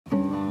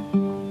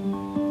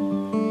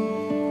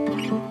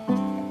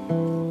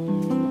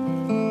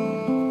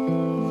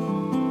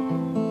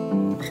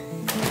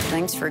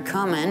for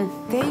coming.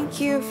 Thank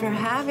you for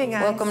having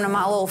us. Welcome to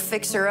my little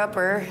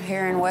fixer-upper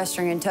here in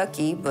Western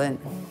Kentucky, but...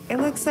 It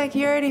looks like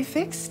you already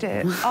fixed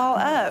it, all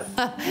up.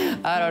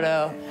 I don't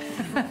know.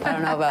 I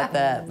don't know about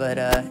that, but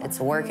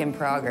it's a work in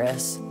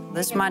progress.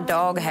 This is my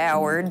dog,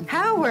 Howard.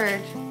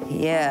 Howard.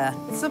 Yeah.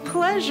 It's a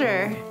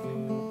pleasure.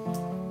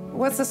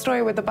 What's the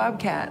story with the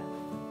bobcat?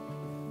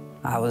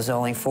 I was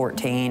only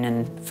 14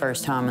 and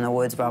first time in the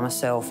woods by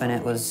myself, and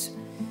it was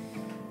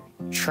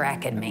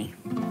tracking me,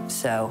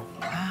 so.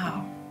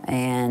 Wow.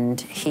 And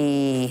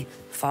he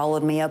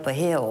followed me up a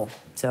hill,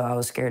 so I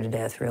was scared to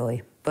death,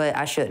 really. But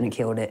I shouldn't have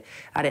killed it.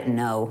 I didn't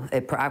know. I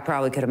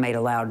probably could have made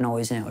a loud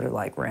noise and it would have,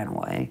 like, ran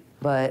away.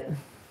 But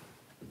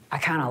I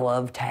kind of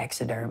love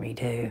taxidermy,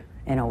 too,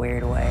 in a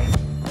weird way.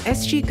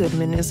 S.G.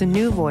 Goodman is a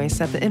new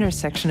voice at the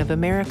intersection of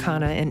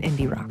Americana and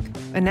indie rock,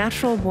 a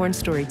natural-born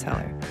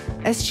storyteller.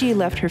 S.G.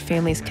 left her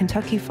family's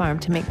Kentucky farm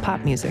to make pop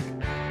music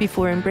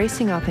before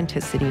embracing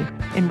authenticity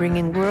and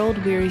bringing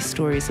world-weary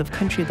stories of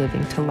country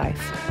living to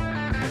life.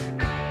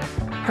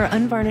 Her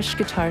unvarnished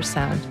guitar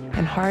sound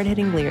and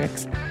hard-hitting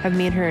lyrics have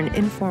made her an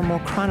informal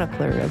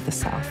chronicler of the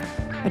South,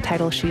 a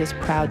title she is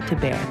proud to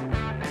bear.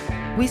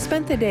 We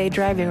spent the day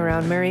driving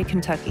around Murray,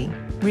 Kentucky,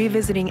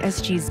 revisiting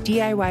S.G.'s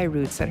DIY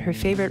roots at her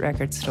favorite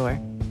record store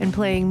and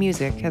playing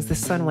music as the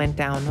sun went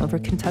down over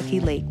Kentucky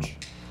Lake.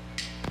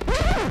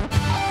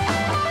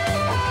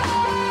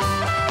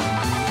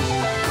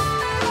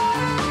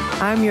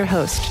 I'm your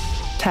host,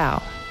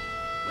 Thao,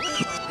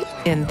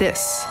 and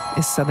this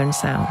is Southern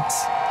Sounds.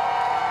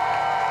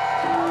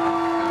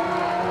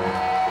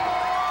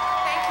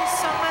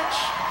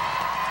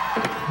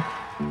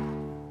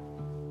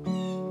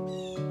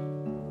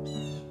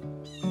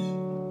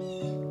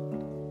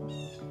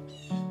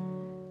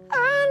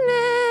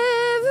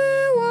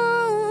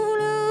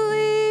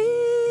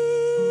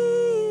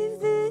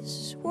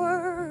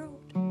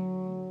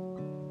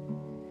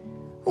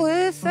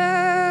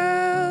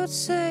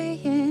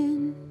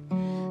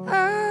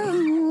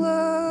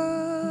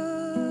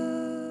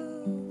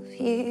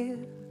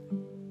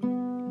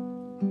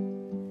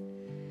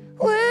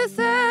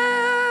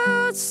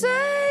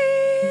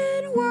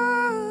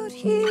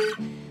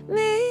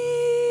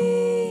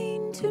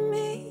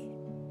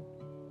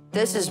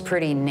 This is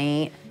pretty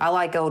neat. I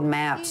like old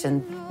maps,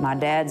 and my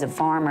dad's a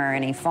farmer,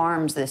 and he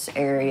farms this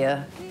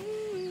area.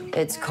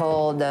 It's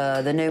called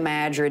the New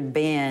Madrid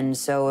Bend,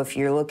 so if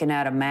you're looking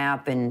at a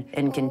map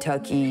in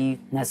Kentucky,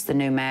 that's the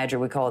New Madrid,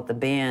 we call it the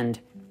Bend.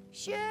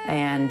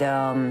 And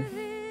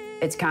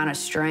it's kind of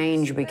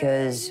strange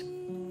because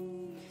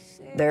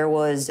there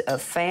was a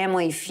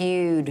family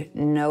feud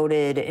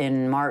noted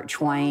in Mark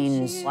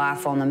Twain's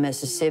Life on the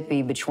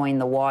Mississippi between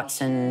the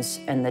Watsons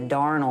and the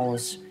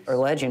Darnells. Or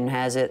legend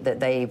has it that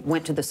they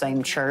went to the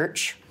same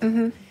church.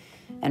 Mm-hmm.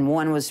 And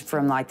one was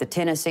from like the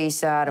Tennessee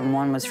side and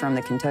one was from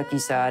the Kentucky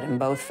side, and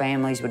both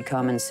families would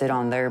come and sit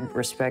on their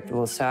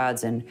respectable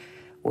sides and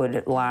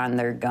would line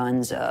their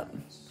guns up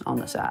on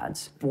the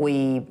sides.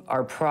 We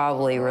are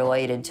probably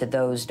related to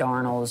those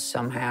Darnells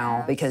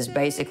somehow because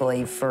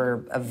basically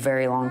for a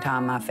very long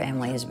time my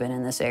family has been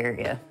in this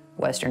area,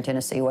 Western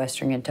Tennessee,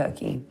 Western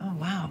Kentucky. Oh,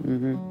 wow.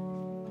 Mm-hmm.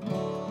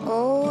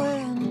 Oh,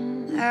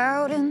 and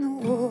out in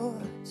the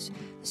woods,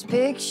 this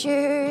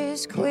picture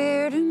is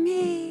clear to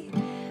me.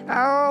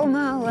 All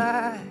my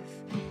life,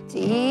 to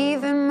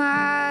even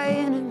my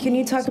enemies. Can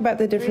you talk about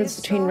the difference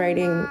between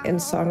writing and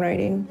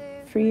songwriting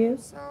for you?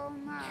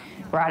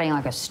 Writing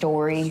like a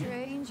story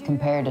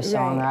compared to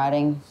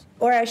songwriting.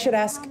 Or I should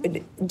ask,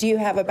 do you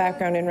have a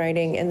background in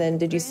writing, and then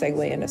did you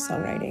segue into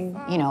songwriting?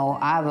 You know,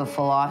 I have a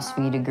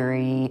philosophy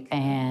degree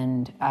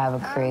and I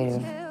have a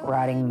creative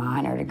writing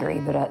minor degree,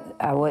 but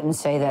I wouldn't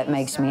say that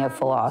makes me a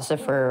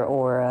philosopher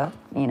or a,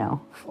 you know,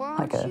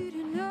 like a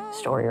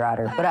story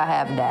writer, but I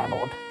have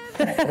dabbled.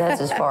 That's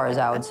as far as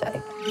I would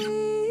say.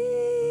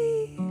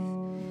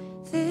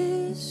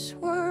 This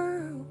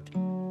world,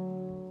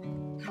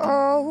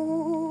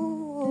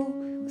 oh,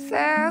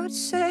 without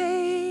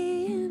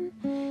saying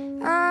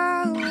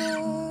I love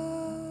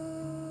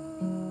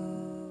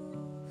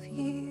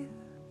you.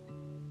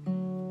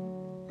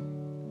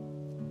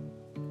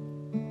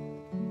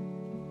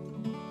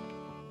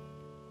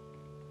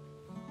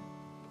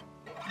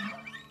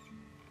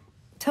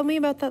 Tell me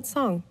about that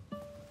song.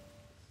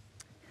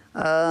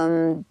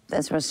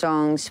 That's my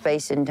song,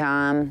 Space and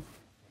Time.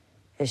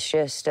 It's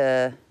just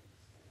you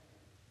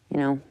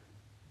know,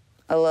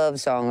 a love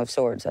song of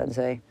sorts, I'd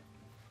say.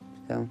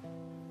 So.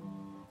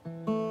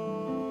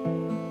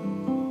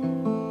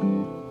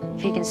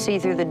 If you can see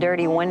through the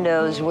dirty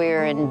windows,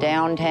 we're in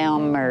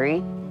downtown Murray.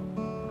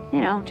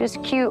 You know,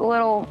 just cute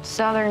little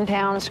southern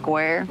town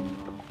square.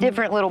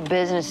 Different little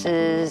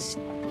businesses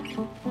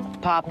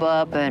pop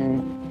up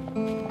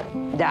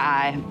and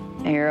die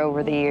here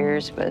over the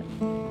years, but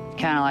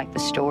kind of like the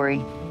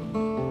story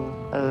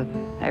of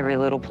every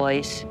little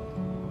place.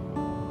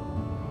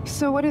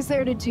 So what is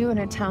there to do in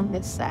a town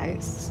this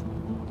size?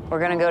 We're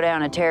gonna go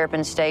down to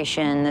Terrapin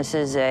Station. This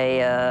is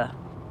a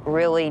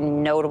really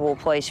notable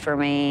place for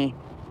me,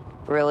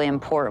 really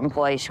important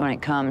place when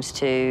it comes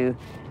to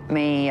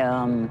me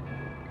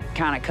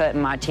kind of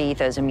cutting my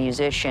teeth as a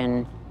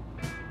musician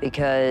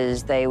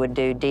because they would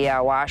do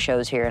DIY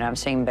shows here, and I've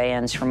seen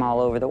bands from all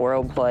over the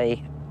world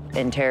play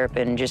in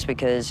Terrapin just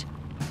because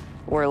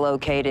we're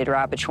located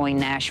right between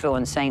Nashville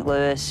and St.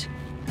 Louis.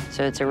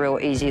 So it's a real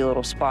easy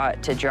little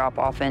spot to drop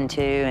off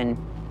into and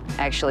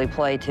actually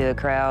play to a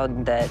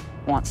crowd that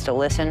wants to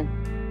listen.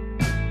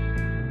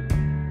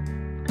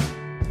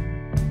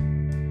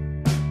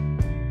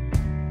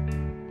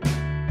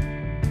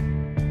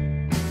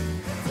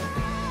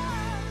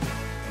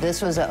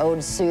 This was an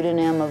old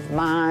pseudonym of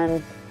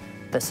mine,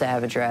 the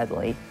Savage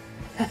Radley.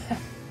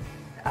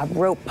 I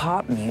wrote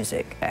pop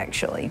music,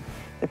 actually.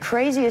 The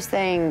craziest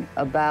thing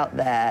about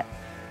that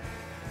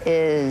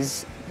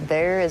is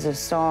there is a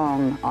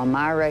song on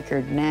my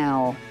record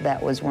now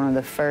that was one of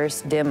the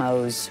first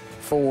demos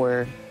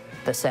for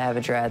the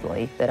Savage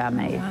Radley that I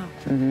made. Wow.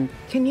 Mm-hmm.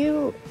 Can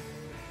you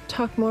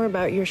talk more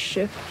about your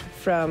shift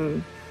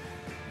from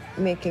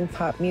making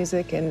pop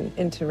music and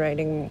into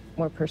writing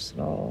more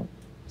personal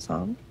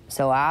songs?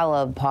 So I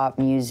love pop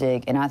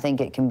music, and I think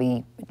it can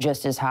be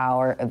just as high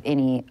art of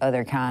any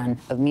other kind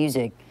of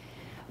music.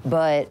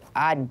 But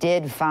I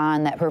did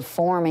find that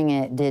performing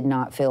it did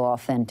not feel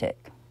authentic.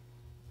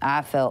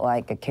 I felt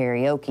like a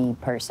karaoke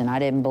person. I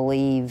didn't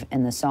believe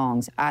in the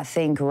songs. I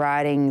think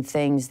writing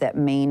things that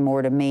mean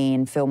more to me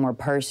and feel more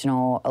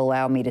personal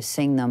allow me to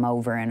sing them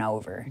over and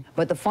over.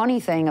 But the funny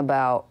thing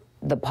about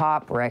the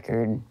pop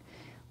record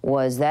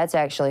was that's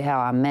actually how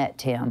I met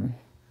Tim.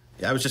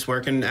 I was just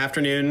working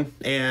afternoon,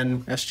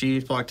 and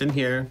SG walked in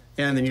here,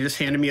 and then you just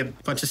handed me a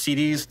bunch of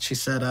CDs. She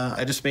said,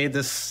 "I just made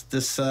this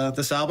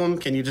album.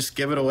 Can you just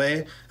give it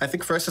away?" I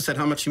think first I said,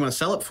 "How much you want to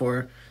sell it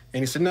for?"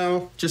 And he said,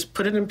 "No, just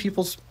put it in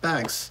people's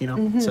bags." You know.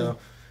 Mm-hmm. So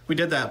we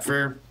did that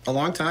for a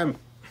long time.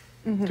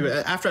 Mm-hmm.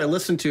 After I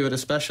listened to it,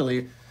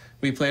 especially,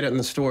 we played it in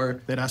the store.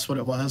 They'd ask what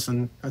it was,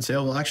 and I'd say,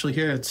 "Oh, well, actually,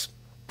 here it's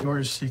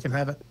yours. You can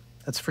have it.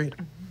 That's free."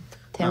 Mm-hmm.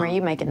 Tim, are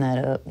you making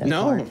that up?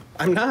 No,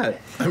 I'm not.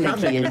 I'm not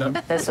making it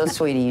up. That's so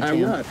sweet of you, Tim.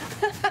 I'm not.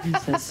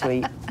 That's so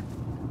sweet.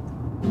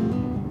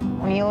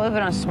 When you live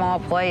in a small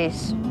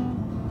place,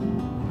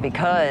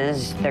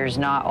 because there's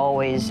not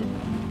always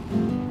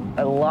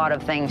a lot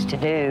of things to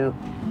do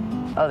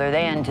other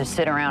than to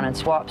sit around and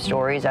swap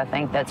stories, I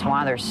think that's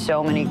why there's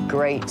so many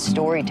great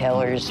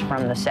storytellers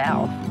from the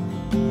South.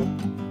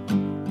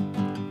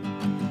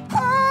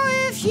 Oh,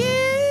 if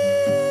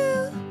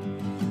you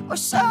or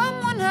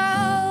someone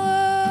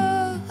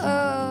I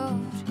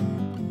loved,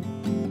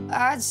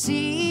 I'd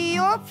see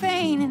your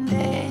pain and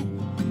then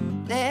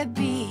there'd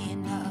be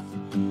enough.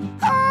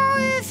 Oh,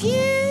 if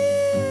you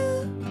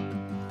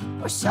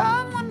or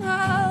someone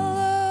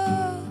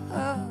I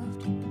loved,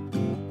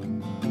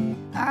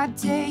 I'd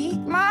take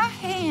my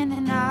hand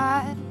and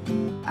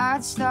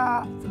I'd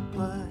stop the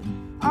blood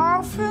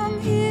all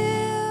from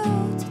heel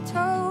to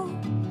toe.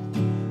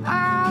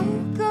 I'll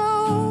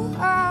go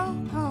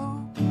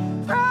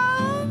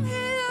from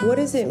here. What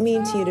does it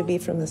mean to you to be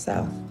from the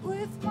South?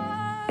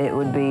 It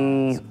would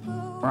be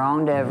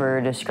wrong to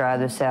ever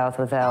describe the South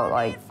without,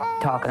 like,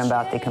 talking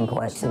about the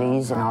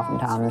complexities, and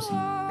oftentimes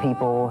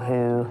people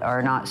who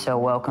are not so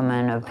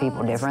welcoming of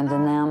people different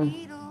than them.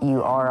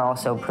 You are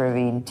also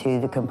privy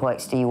to the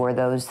complexity where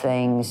those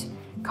things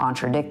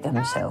contradict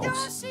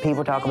themselves.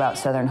 People talk about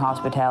Southern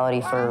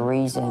hospitality for a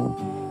reason.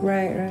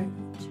 Right.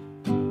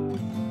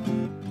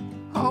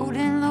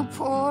 Holding the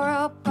poor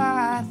up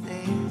by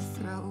their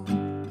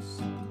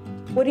throats.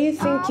 What do you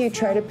think you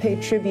try to pay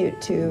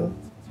tribute to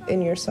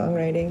in your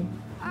songwriting?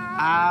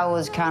 I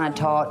was kind of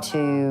taught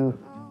to,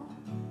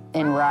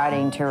 in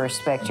writing, to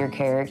respect your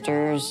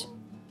characters.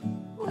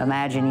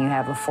 Imagine you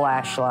have a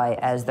flashlight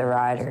as the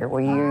writer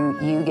where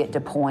you get to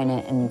point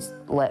it and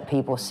let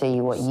people see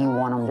what you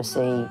want them to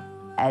see.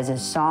 As a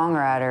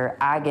songwriter,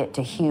 I get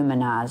to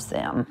humanize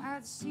them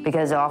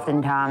because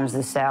oftentimes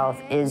the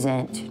South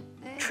isn't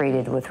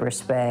treated with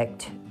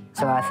respect.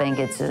 So I think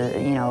it's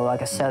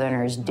like a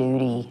Southerner's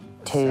duty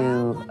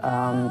to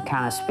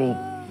kind of speak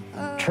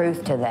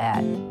truth to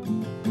that.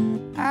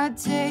 I'd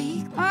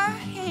take my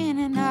hand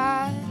and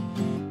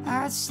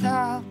I'd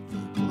stop the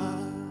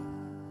blood.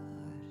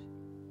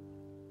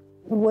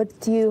 What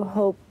do you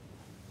hope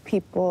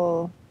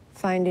people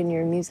find in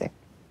your music?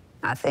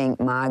 I think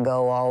my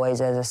goal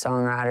always as a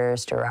songwriter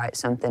is to write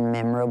something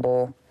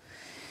memorable.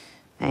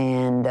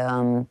 And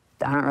I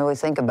don't really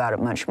think about it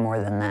much more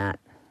than that.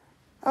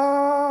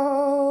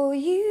 Oh,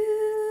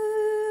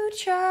 you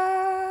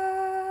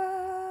child,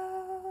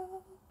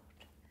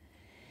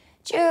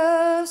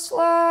 just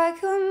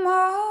like a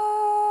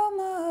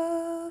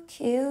mama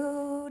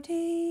killed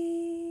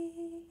thee,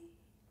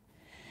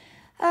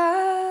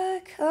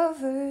 I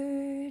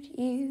covered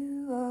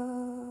you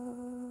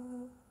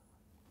up.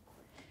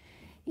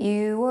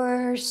 You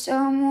were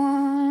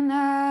someone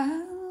I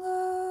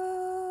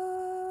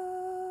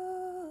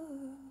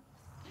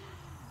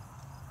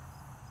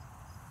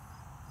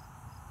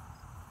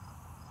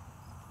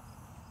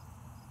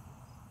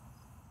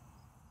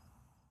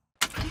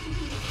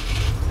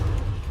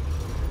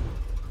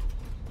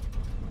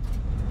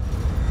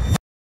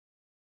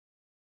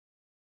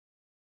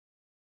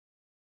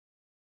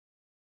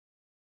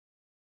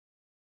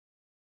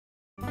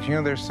You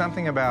know, there's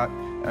something about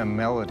a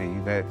melody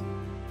that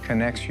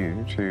connects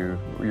you to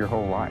your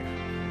whole life.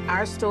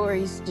 Our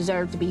stories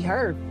deserve to be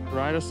heard.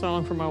 Write a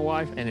song for my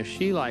wife, and if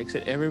she likes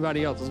it,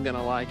 everybody else is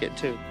gonna like it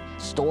too.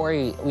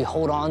 Story we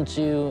hold on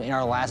to in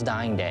our last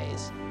dying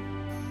days.